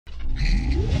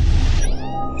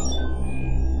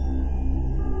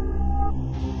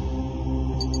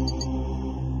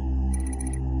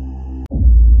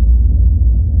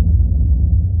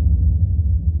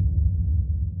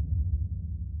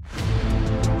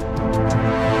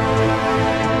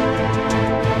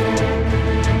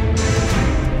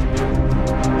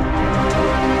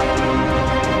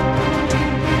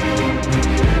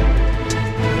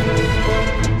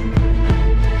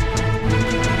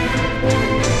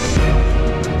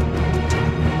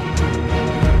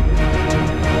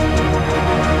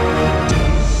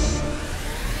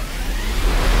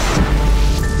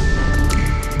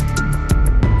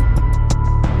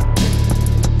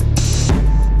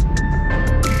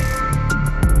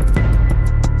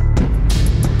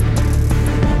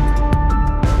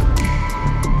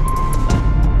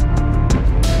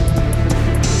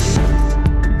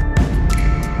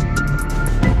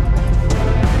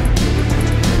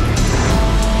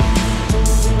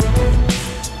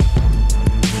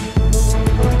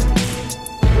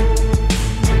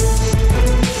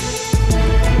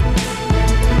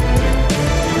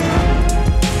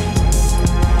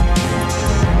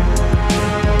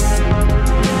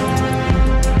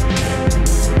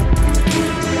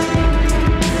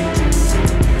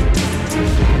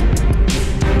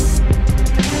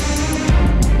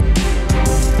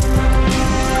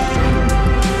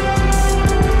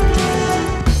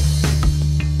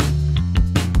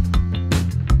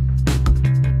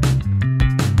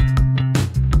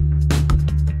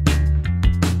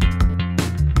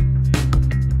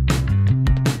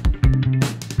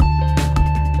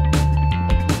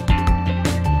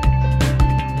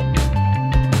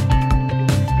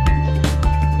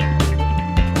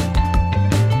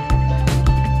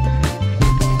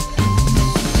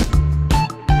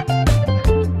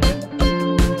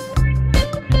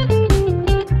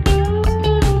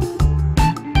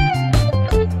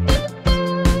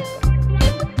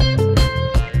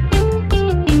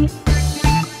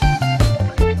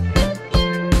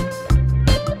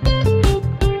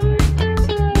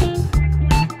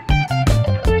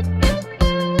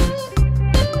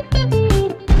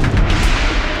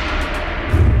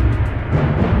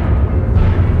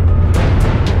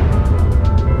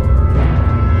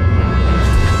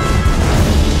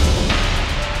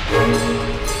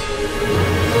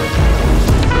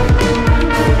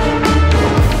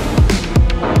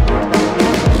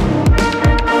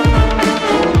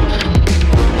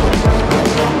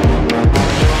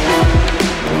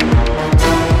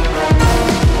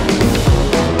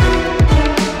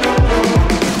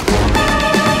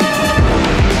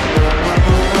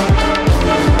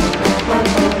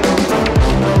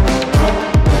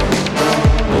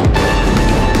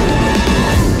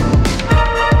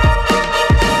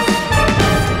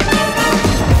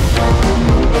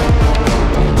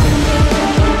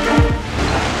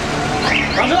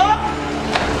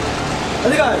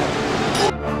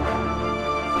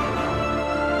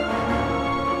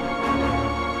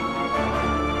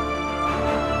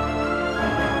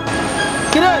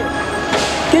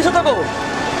কিছু তো গো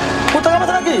কুত্তা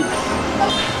কামাতে নাকি?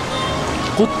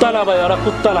 কুত্তা না ভাই, ওরা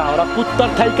কুত্তা না, ওরা কুত্তার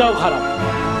থাইকাও খারাপ।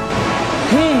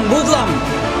 বুঝলাম।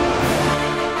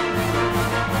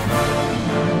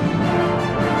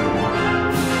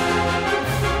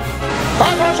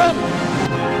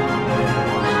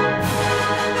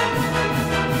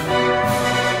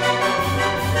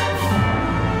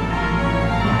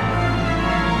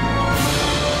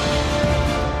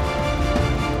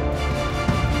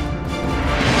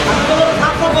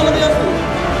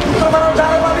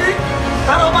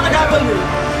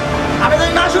 আমি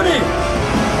যদি না শুনি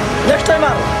নেক্সট টাইম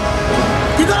আর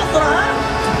কি করাস তোরা?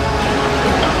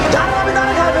 জানো আমি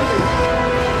দাঁড়া খাওয়া ফেলবি।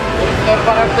 উত্তর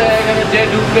পাড়াতে এখানে যে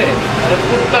ঢুকবে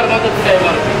কুত্তার মতো ফুটে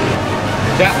মারবে।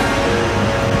 যা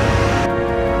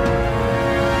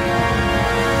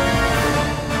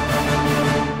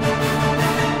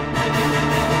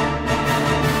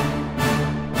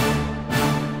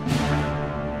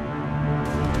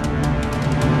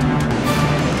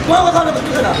কোনো কথা হবে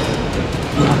তো না।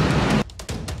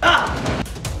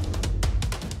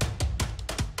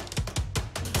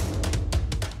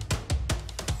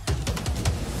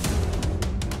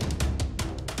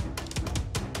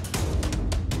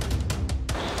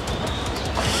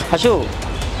 হাসু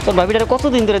তোর ভাবিটারে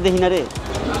কতদিন ধরে দেখি না রে?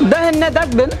 দেখেন না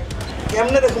দেখবেন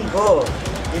কেমনে দেখুন তো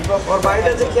ওর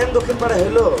বাড়িটা যে কেন দক্ষিণ পাড়া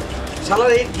হইলো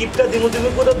শালার এই গিফটটা দিমু দিমু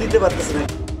করে দিতে পারতেছে না।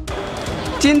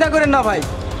 চিন্তা করেন না ভাই,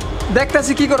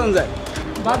 দেখতেছি কি করন যায়।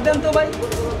 বাদ দেন তো ভাই,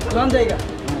 কোন জায়গা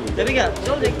যাবি গা?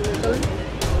 চল যাই চল।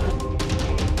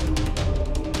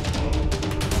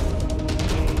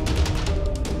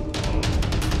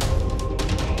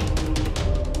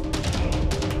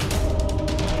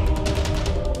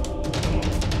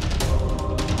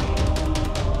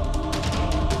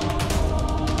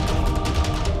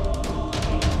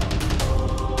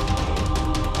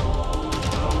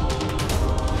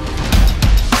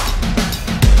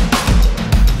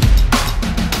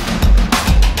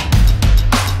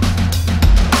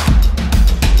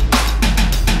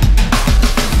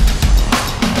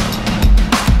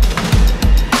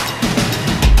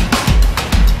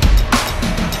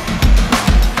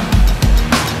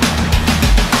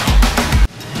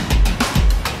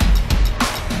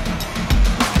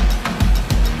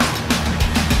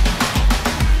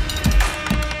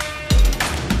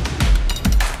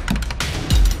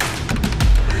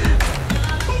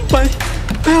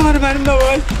 আমার মারেন না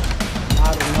ভাই,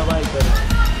 আর না ভাই করে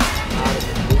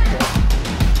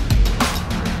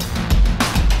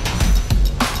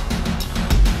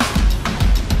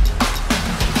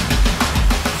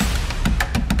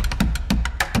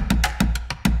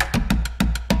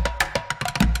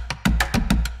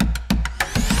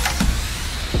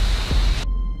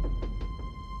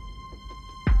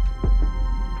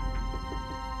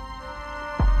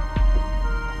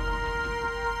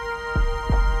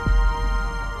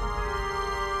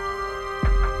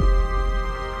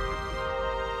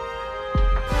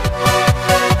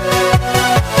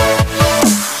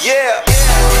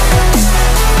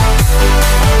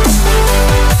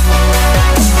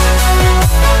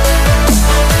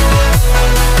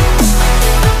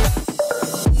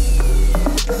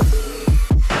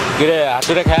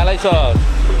হাতুরে খেয়াল আইস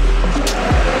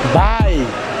ভাই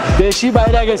বেশি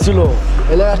বাইরে গেছিল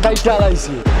এলাকায়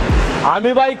চালাইছি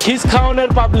আমি ভাই, খিস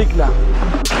খাওয়ানোর পাবলিক না।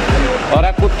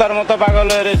 ওরা কুত্তার মতো পাগল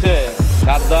হয়ে রয়েছে।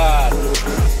 সাবধান।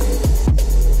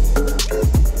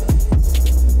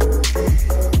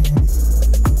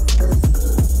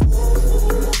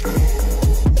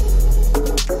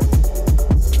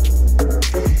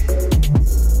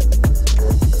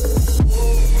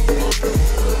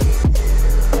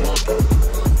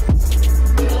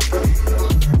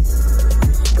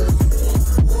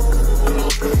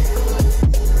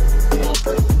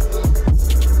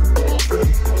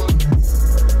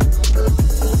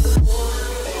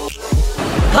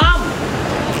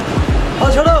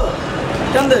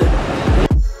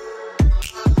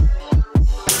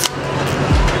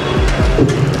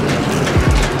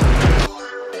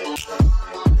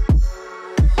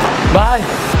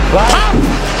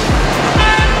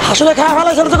 আসলে খাওয়া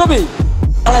ফেলাইছে তো কবি?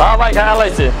 হ্যাঁ ভাই খাওয়া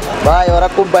ফেলাইছে ভাই, ওরা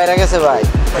খুব বাইরে গেছে ভাই।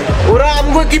 ওরা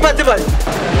আমাকে কি পাইতে ভাই?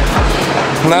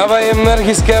 না ভাই এমনি আর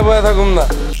খিসকে বয়ে থাকুম না।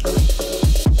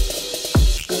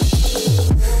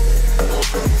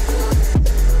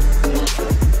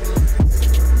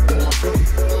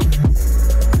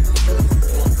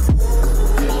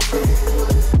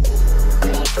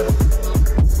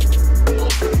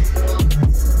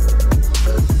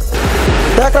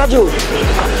 দেখ রাজু,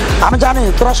 আমি জানি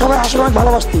তোরা সবাই আসলে অনেক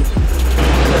ভালোবাসতি,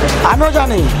 আমিও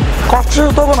জানি কষ্ট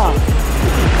তবু না,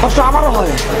 কষ্ট আমারও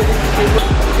হয়।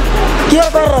 কি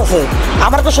আর করার আছে?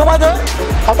 আমার তো সময় দে,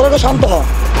 আপনাকে শান্ত হ।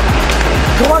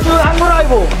 তোমার যদি আঙ্গুর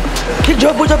আইব ঠিক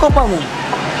ঝোপ বুঝে কোপামু।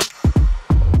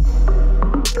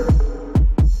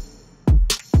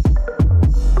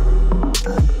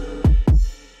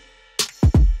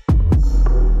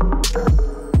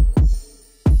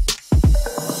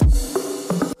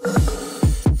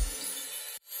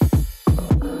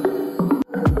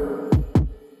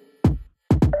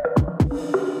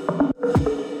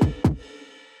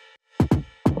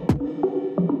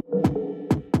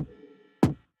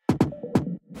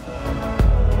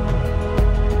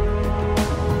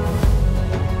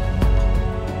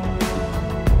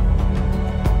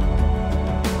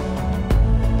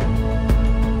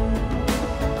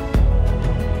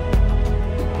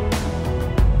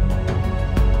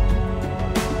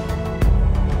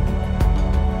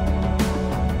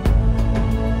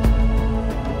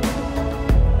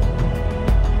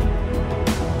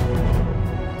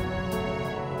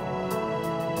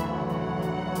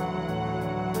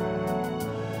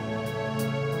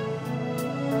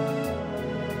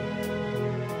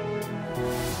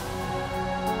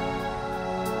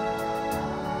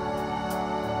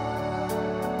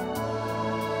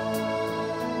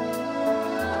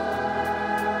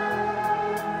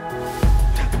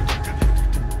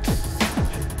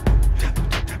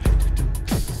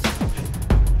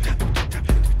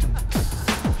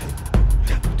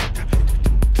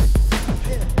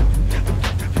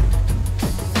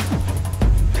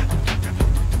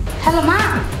 হ্যালো মা,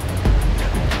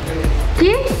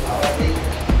 কি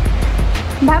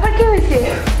বাবার কি হয়েছে?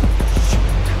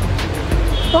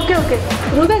 ওকে ওকে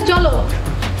রুবেল চলো।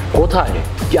 কোথায়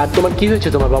কি আর তোমার কি হয়েছে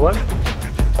তোমার বাবার?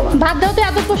 ভাত দাও তো,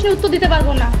 এত প্রশ্নের উত্তর দিতে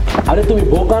পারবো না। আরে তুমি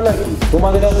বোকা নাকি?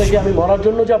 তোমাদের কাছে কি আমি মরার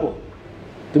জন্য যাব?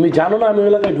 তুমি জানো না আমি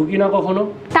এলাকায় ঢুকি না কখনো।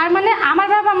 তার মানে আমার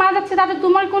বাবা মারা যাচ্ছে তাতে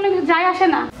তোমার কোনো কিছু যায় আসে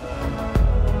না?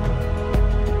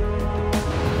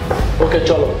 ওকে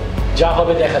চলো, যা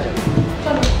হবে দেখা যাবে।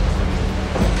 চলো।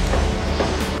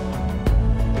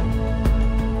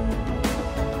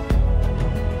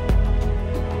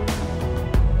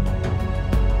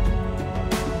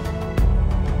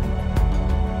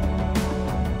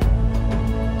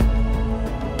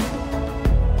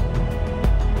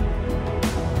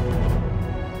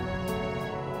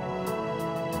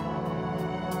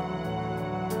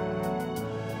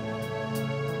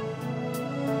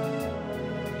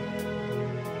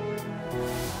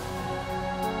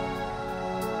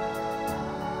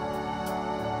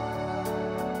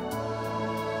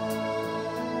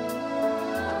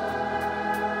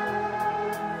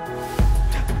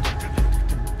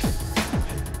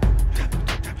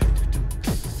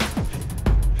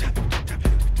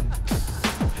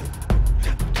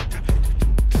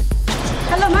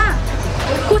 হ্যালো মা,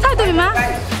 কোথায় তুমি মা?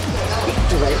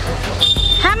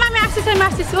 হ্যাঁ মা আমি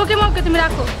আসতেছি। ওকে মা, ওকে তুমি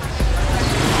রাখো।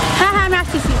 হ্যাঁ হ্যাঁ আমি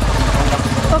আসতেছি।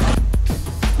 ওকে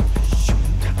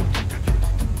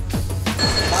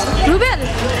রুবেল,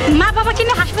 মা বাবাকে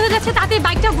নিয়ে হাসপাতালে যাচ্ছে, তাতে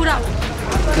বাইকটা ঘুরাও।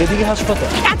 এদিকে হাসপাতাল?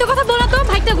 এত কথা বলো তো,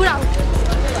 বাইকটা ঘুরাও।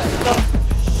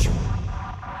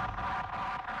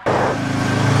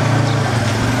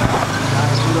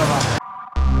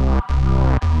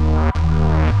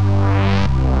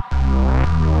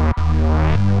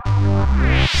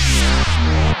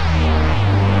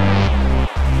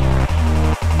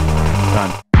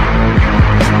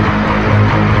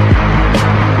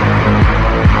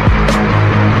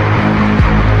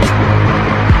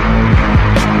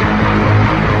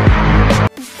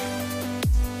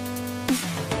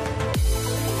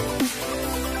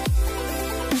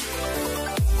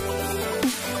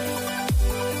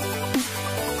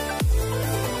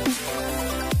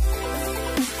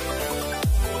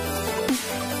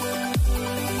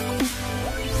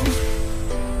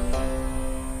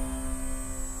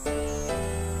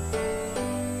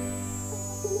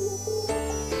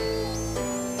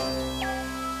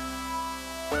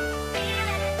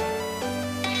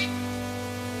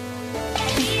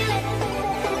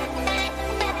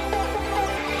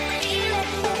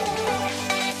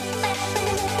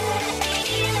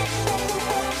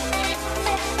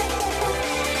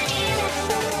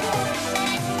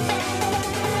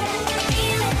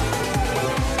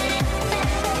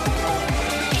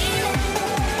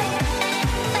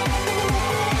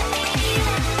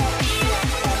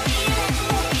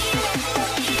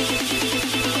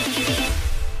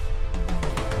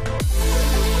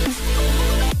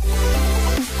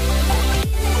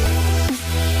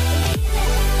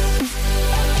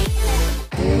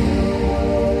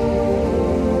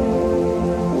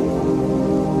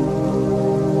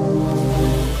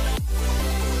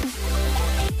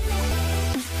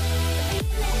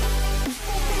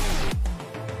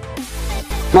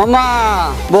 মামা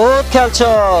বহুত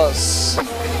খেলছস,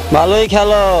 ভালোই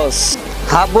খেলস।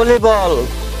 হাফ বলি বল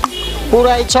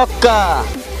পুরাই ছক্কা,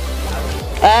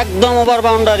 একদম ওভার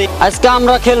বাউন্ডারি। আজকে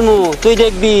আমরা খেলমু, তুই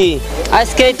দেখবি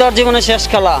আজকেই তোর জীবনের শেষ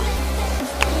খেলা।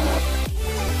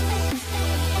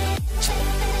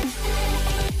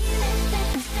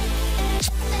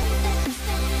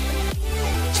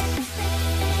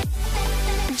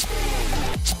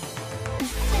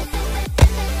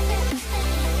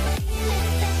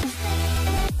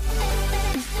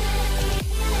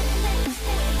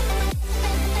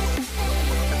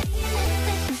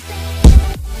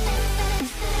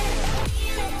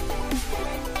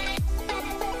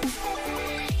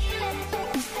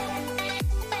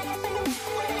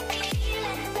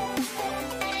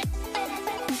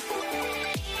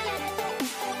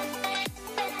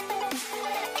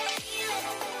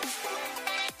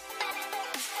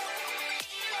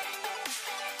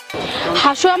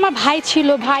 হাসু আমার ভাই ছিল,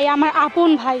 ভাই আমার আপন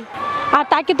ভাই, আর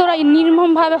তাকে তোরা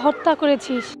নির্মমভাবে হত্যা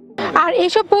করেছিস। আর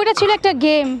এসব পড়া ছিল একটা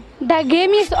game, the game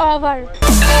is over.